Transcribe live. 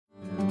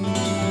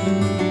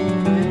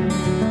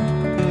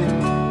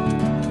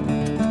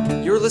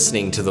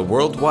listening to the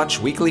World Watch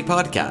Weekly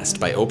podcast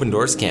by Open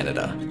Doors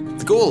Canada.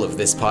 The goal of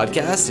this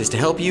podcast is to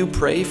help you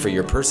pray for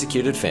your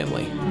persecuted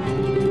family.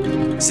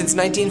 Since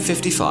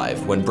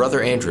 1955, when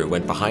Brother Andrew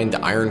went behind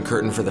the Iron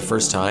Curtain for the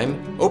first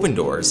time, Open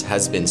Doors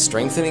has been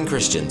strengthening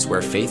Christians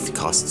where faith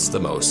costs the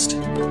most.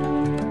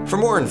 For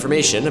more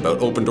information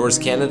about Open Doors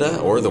Canada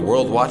or the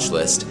World Watch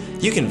List,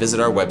 you can visit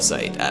our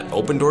website at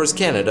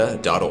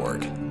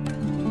opendoorscanada.org.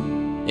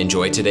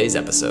 Enjoy today's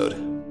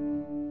episode.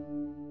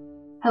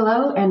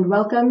 Hello and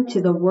welcome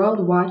to the World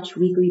Watch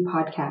Weekly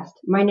podcast.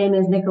 My name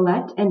is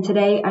Nicolette and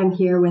today I'm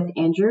here with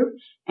Andrew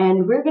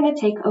and we're going to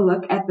take a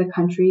look at the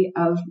country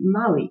of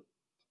Mali.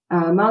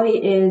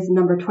 Mali is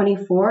number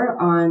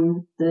 24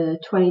 on the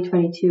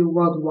 2022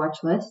 World Watch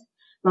List.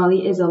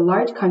 Mali is a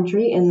large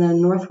country in the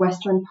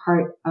northwestern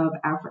part of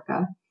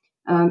Africa.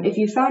 If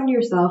you found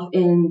yourself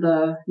in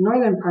the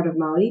northern part of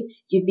Mali,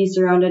 you'd be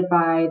surrounded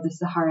by the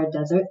Sahara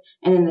Desert,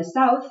 and in the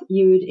south,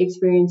 you'd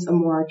experience a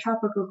more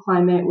tropical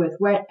climate with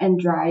wet and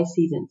dry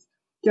seasons.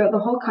 Throughout the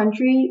whole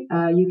country,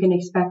 you can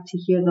expect to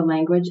hear the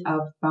language of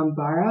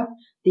Bambara,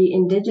 the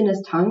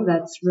indigenous tongue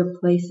that's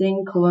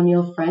replacing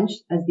colonial French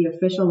as the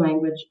official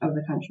language of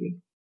the country.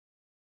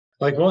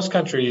 Like most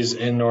countries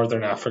in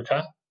northern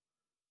Africa,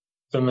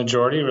 the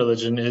majority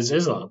religion is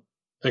Islam.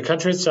 The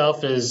country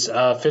itself is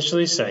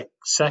officially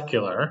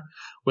secular,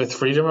 with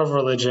freedom of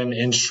religion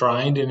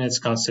enshrined in its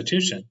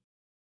constitution.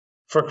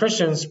 For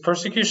Christians,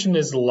 persecution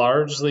is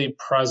largely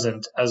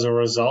present as a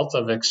result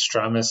of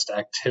extremist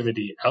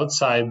activity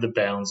outside the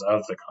bounds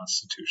of the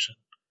constitution.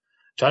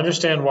 To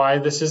understand why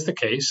this is the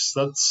case,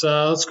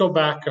 let's go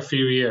back a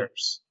few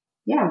years.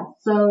 Yeah,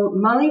 so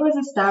Mali was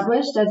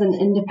established as an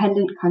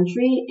independent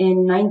country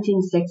in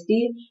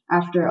 1960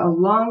 after a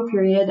long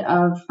period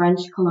of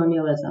French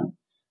colonialism.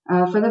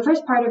 For the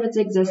first part of its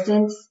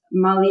existence,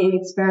 Mali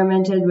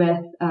experimented with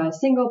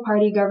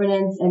single-party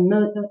governance and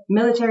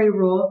military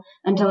rule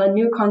until a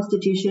new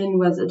constitution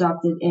was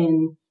adopted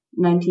in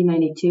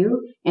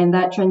 1992, and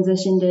that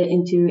transitioned it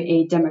into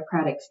a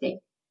democratic state.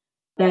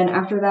 Then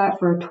after that,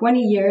 for 20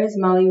 years,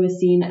 Mali was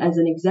seen as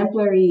an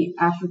exemplary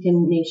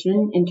African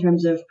nation in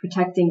terms of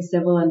protecting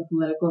civil and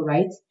political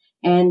rights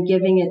and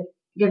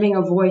giving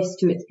a voice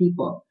to its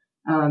people,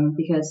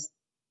 because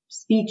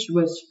speech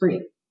was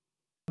free.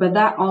 But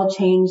that all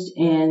changed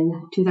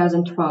in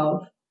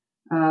 2012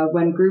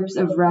 when groups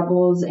of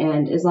rebels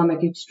and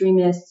Islamic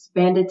extremists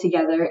banded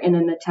together in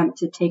an attempt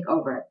to take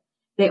over.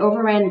 They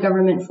overran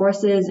government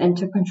forces and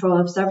took control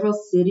of several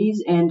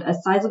cities and a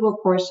sizable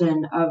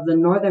portion of the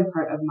northern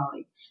part of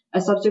Mali.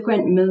 A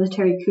subsequent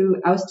military coup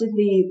ousted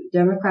the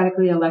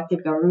democratically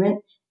elected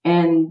government,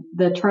 and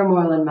the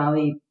turmoil in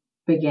Mali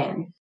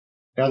began.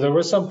 Now, there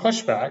was some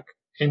pushback.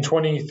 In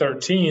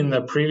 2013,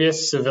 the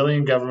previous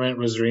civilian government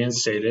was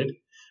reinstated,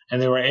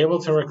 and they were able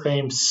to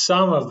reclaim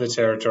some of the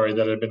territory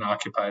that had been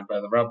occupied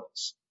by the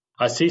rebels.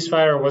 A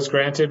ceasefire was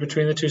granted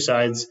between the two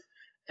sides,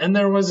 and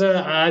there was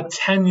a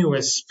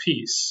tenuous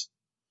peace.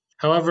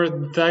 However,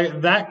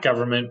 that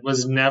government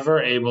was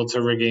never able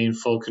to regain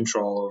full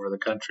control over the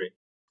country.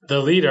 The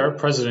leader,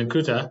 President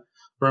Kouta,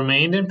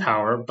 remained in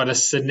power, but a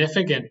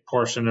significant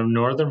portion of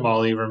northern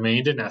Mali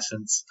remained in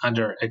essence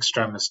under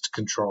extremist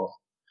control.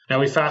 Now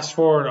we fast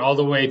forward all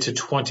the way to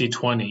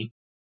 2020.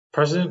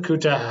 President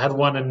Kouta had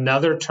won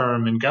another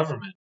term in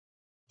government,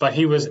 but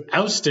he was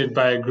ousted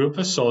by a group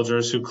of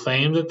soldiers who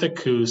claimed that the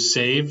coup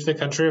saved the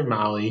country of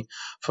Mali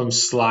from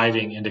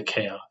sliding into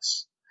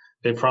chaos.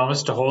 They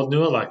promised to hold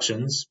new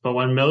elections, but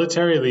when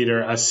military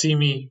leader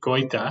Assimi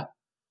Goïta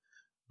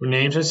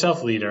named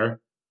himself leader,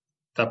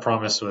 that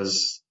promise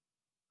was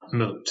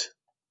moot.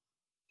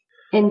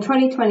 In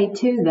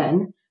 2022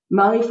 then,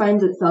 Mali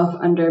finds itself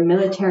under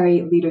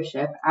military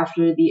leadership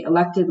after the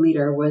elected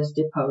leader was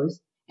deposed,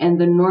 and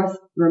the north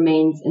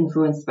remains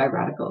influenced by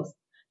radicals.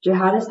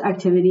 Jihadist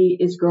activity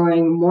is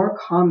growing more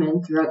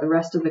common throughout the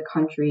rest of the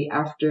country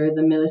after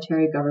the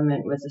military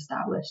government was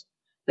established.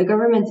 The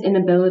government's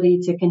inability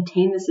to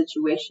contain the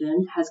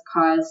situation has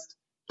caused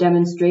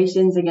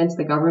demonstrations against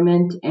the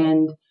government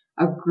and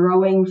a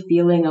growing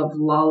feeling of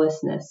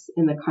lawlessness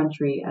in the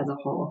country as a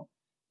whole.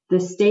 The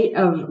state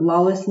of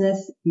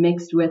lawlessness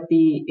mixed with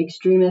the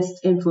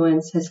extremist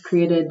influence has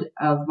created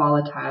a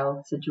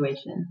volatile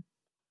situation.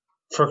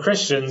 For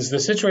Christians, the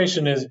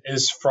situation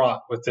is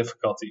fraught with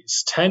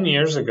difficulties. 10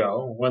 years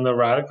ago, when the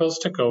radicals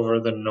took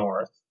over the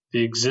north,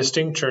 the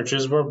existing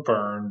churches were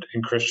burned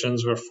and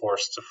Christians were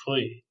forced to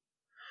flee.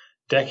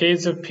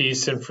 Decades of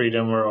peace and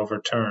freedom were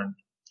overturned.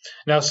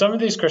 Now, some of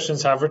these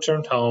Christians have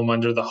returned home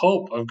under the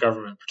hope of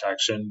government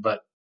protection, but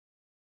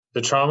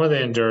the trauma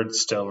they endured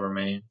still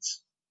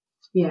remains.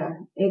 Yeah,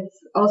 it's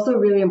also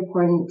really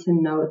important to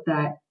note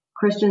that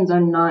Christians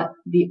are not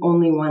the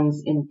only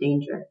ones in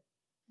danger.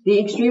 The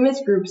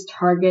extremist groups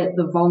target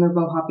the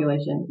vulnerable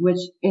population, which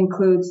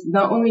includes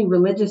not only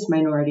religious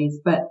minorities,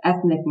 but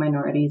ethnic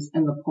minorities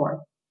and the poor.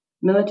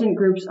 Militant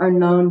groups are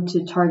known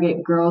to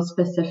target girls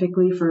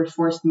specifically for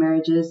forced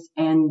marriages,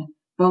 and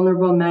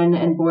vulnerable men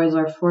and boys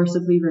are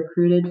forcibly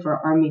recruited for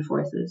army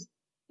forces.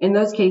 In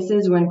those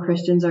cases, when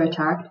Christians are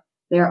attacked,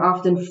 they are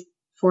often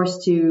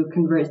forced to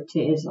convert to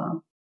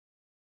Islam.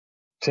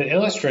 To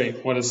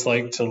illustrate what it's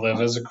like to live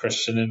as a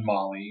Christian in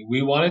Mali,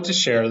 we wanted to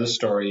share the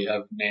story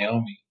of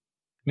Naomi.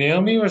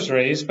 Naomi was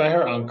raised by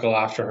her uncle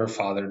after her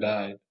father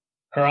died.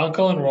 Her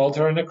uncle enrolled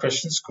her in a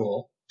Christian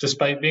school,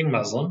 despite being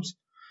Muslims,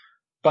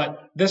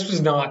 but this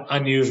was not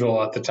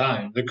unusual at the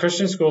time. The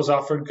Christian schools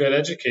offered good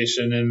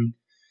education,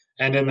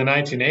 and in the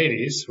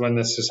 1980s, when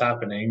this was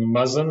happening,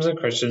 Muslims and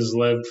Christians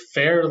lived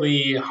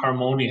fairly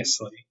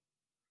harmoniously.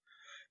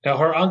 Now,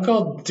 her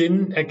uncle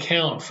didn't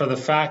account for the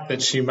fact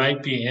that she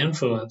might be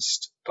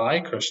influenced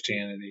by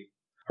Christianity.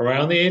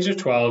 Around the age of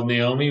 12,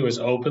 Naomi was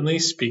openly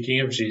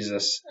speaking of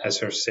Jesus as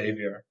her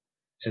savior,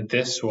 and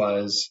this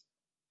was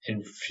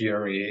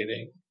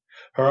infuriating.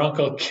 Her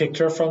uncle kicked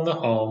her from the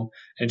home,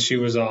 and she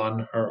was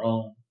on her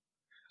own.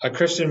 A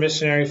Christian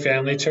missionary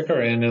family took her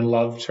in and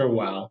loved her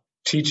well,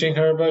 teaching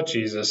her about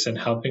Jesus and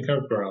helping her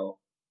grow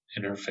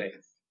in her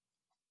faith.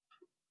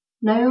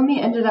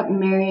 Naomi ended up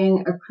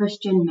marrying a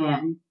Christian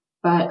man,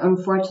 but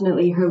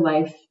unfortunately her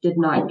life did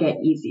not get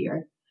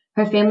easier.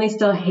 Her family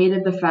still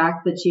hated the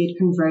fact that she had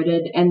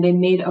converted, and they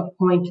made a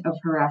point of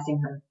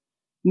harassing her.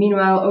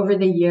 Meanwhile, over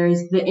the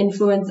years, the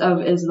influence of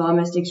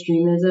Islamist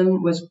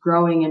extremism was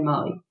growing in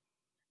Mali.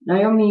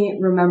 Naomi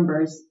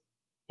remembers,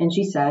 and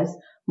she says,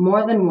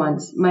 "More than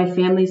once, my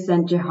family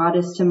sent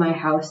jihadists to my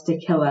house to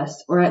kill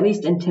us, or at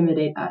least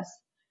intimidate us.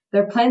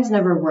 Their plans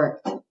never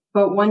worked,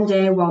 but one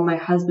day while my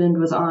husband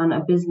was on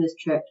a business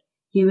trip,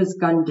 he was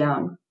gunned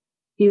down.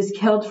 He was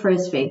killed for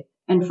his faith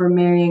and for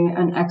marrying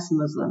an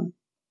ex-Muslim.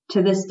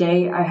 To this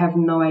day, I have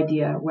no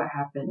idea what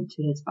happened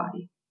to his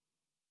body."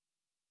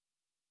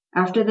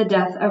 After the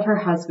death of her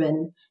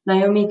husband,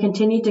 Naomi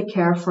continued to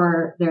care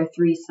for their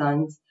 3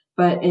 sons,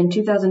 but in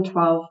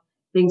 2012,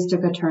 things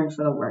took a turn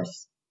for the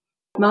worse.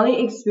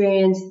 Mali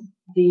experienced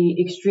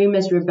the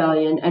extremist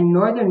rebellion, and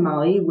northern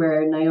Mali,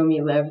 where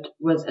Naomi lived,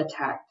 was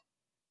attacked.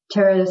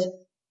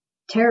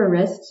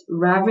 Terrorists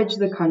ravaged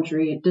the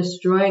country,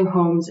 destroying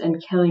homes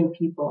and killing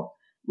people.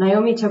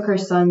 Naomi took her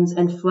sons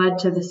and fled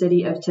to the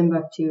city of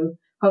Timbuktu,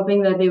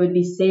 hoping that they would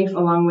be safe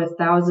along with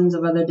thousands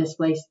of other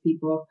displaced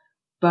people,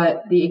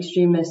 but the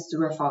extremists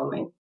were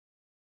following.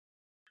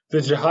 The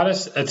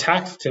jihadists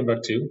attacked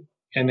Timbuktu,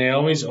 and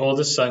Naomi's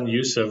oldest son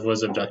Yusuf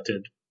was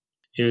abducted.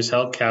 He was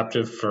held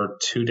captive for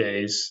 2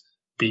 days,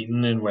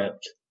 beaten and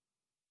whipped,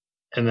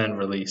 and then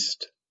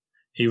released.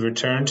 He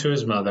returned to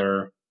his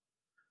mother,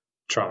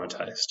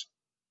 traumatized.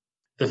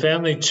 The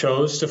family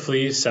chose to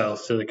flee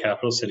south to the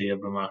capital city of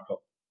Bamako.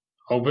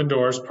 Open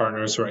Doors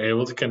partners were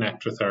able to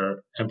connect with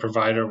her and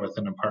provide her with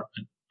an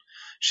apartment.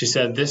 She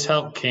said this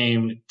help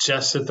came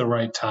just at the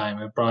right time.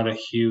 It brought a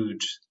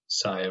huge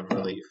sigh of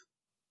relief.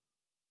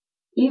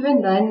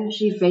 Even then,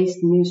 she faced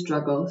new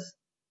struggles.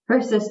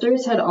 Her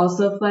sisters had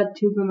also fled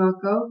to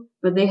Bamako,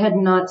 but they had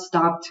not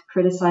stopped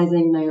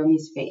criticizing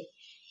Naomi's faith.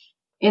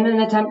 In an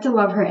attempt to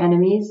love her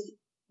enemies,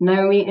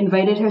 Naomi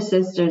invited her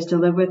sisters to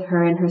live with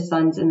her and her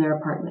sons in their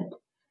apartment.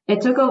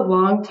 It took a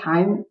long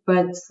time,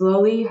 but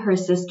slowly her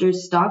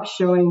sisters stopped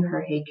showing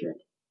her hatred.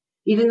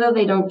 Even though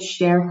they don't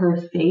share her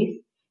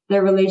faith,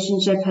 their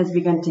relationship has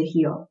begun to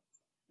heal.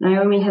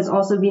 Naomi has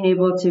also been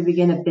able to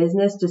begin a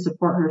business to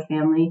support her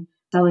family,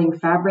 selling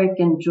fabric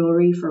and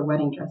jewelry for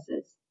wedding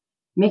dresses.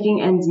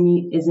 Making ends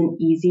meet isn't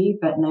easy,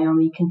 but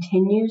Naomi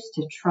continues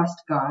to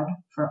trust God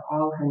for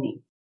all her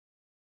needs.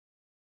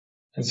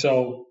 And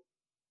so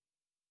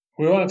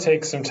we want to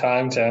take some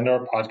time to end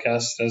our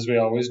podcast, as we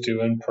always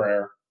do, in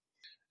prayer.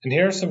 And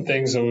here are some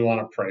things that we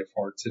want to pray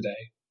for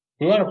today.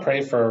 We want to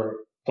pray for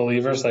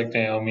believers like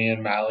Naomi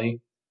and Mali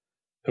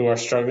who are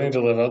struggling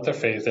to live out their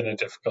faith in a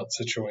difficult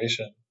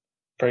situation.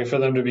 Pray for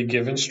them to be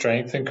given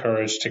strength and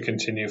courage to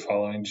continue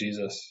following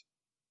Jesus.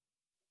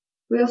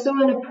 We also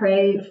want to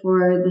pray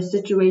for the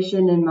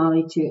situation in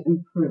Mali to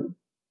improve.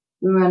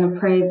 We want to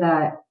pray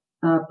that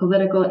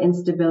political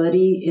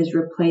instability is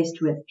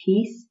replaced with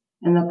peace,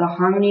 and that the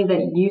harmony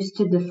that used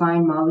to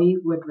define Mali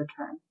would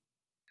return.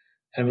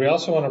 And we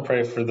also want to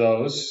pray for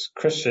those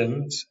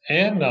Christians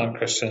and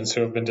non-Christians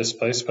who have been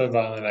displaced by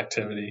violent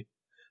activity.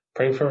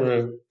 Pray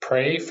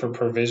for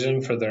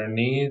provision for their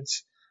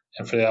needs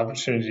and for the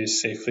opportunity to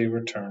safely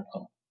return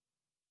home.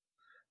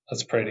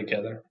 Let's pray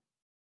together.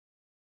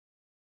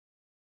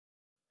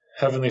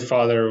 Heavenly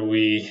Father,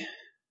 we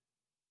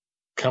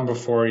come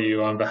before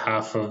you on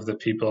behalf of the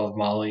people of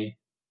Mali,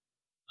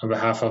 on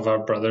behalf of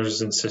our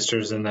brothers and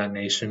sisters in that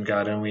nation,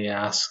 God, and we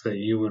ask that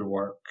you would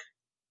work.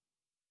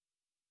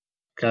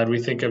 God,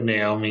 we think of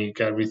Naomi.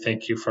 God, we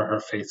thank you for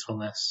her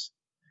faithfulness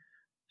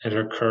and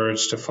her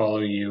courage to follow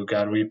you.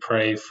 God, we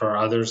pray for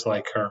others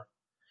like her.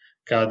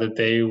 God, that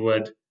they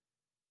would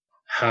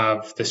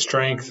have the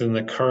strength and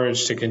the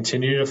courage to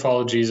continue to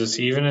follow Jesus,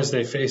 even as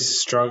they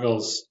face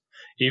struggles,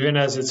 even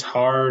as it's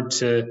hard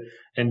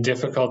and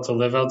difficult to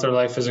live out their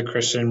life as a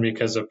Christian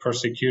because of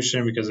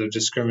persecution, because of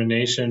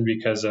discrimination,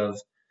 because of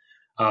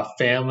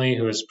family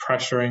who is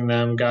pressuring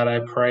them. God,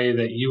 I pray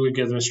that you would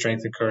give them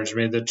strength and courage.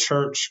 May the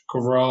church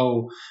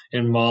grow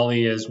in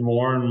Mali as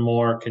more and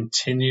more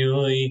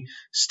continually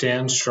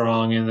stand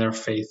strong in their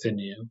faith in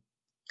you.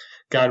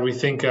 God, we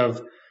think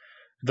of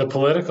the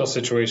political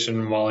situation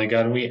in Mali,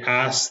 God. And we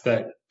ask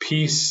that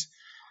peace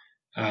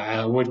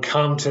would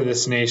come to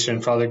this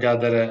nation, Father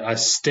God, that a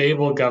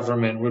stable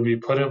government would be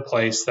put in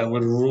place that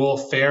would rule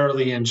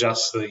fairly and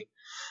justly,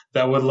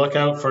 that would look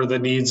out for the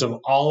needs of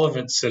all of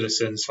its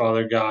citizens,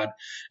 Father God,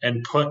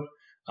 and put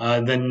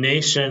the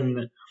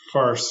nation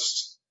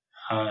first,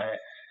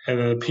 and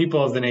the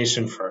people of the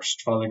nation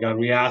first, Father God.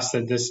 We ask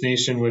that this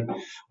nation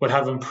would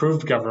have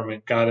improved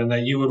government, God, and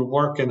that you would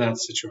work in that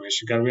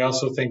situation, God. We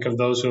also think of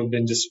those who have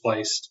been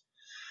displaced,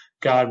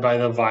 God, by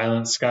the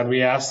violence. God,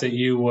 we ask that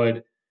you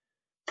would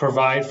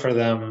provide for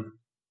them,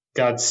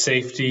 God,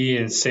 safety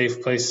and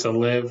safe place to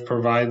live,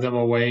 provide them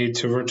a way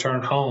to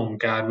return home,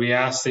 God. We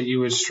ask that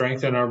you would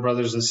strengthen our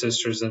brothers and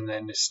sisters in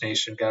this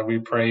nation, God. We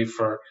pray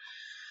for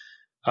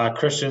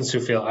Christians who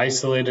feel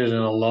isolated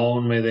and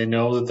alone. May they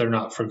know that they're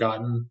not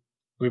forgotten.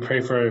 We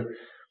pray for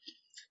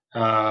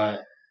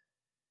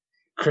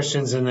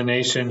Christians in the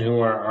nation who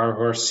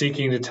are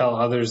seeking to tell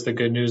others the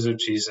good news of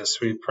Jesus.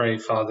 We pray,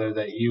 Father,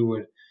 that you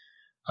would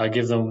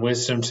give them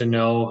wisdom to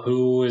know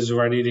who is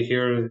ready to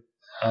hear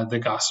the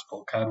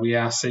gospel. God, we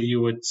ask that you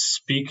would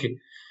speak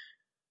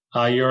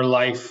your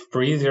life,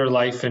 breathe your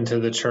life into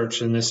the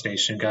church in this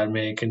nation. God,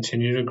 may it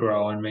continue to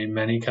grow, and may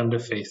many come to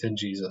faith in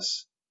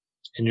Jesus.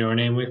 In your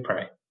name we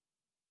pray.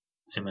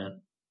 Amen.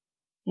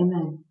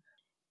 Amen.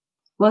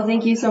 Well,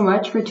 thank you so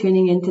much for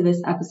tuning into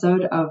this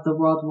episode of the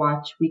World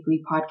Watch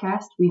Weekly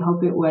Podcast. We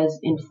hope it was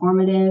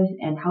informative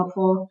and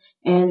helpful,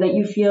 and that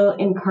you feel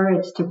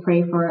encouraged to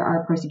pray for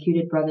our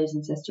persecuted brothers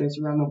and sisters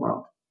around the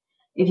world.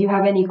 If you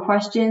have any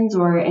questions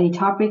or any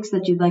topics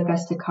that you'd like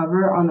us to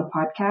cover on the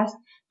podcast,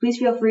 please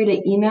feel free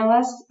to email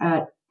us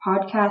at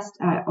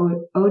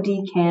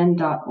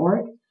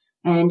podcast@odcan.org.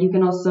 And you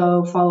can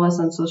also follow us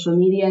on social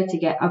media to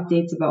get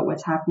updates about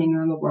what's happening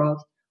around the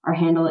world. Our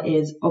handle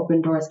is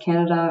Open Doors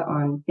Canada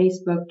on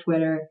Facebook,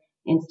 Twitter,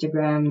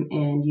 Instagram,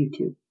 and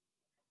YouTube.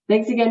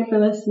 Thanks again for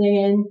listening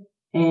in,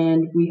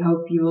 and we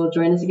hope you will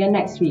join us again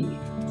next week.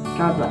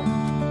 God bless.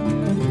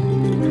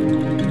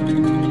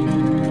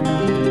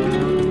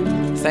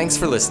 Thanks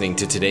for listening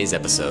to today's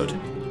episode.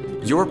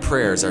 Your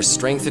prayers are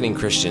strengthening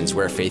Christians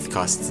where faith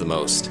costs the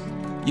most.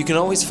 You can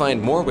always find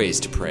more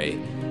ways to pray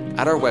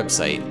at our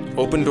website,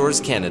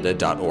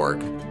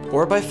 opendoorscanada.org,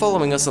 or by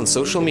following us on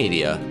social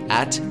media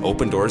at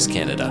Open Doors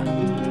Canada.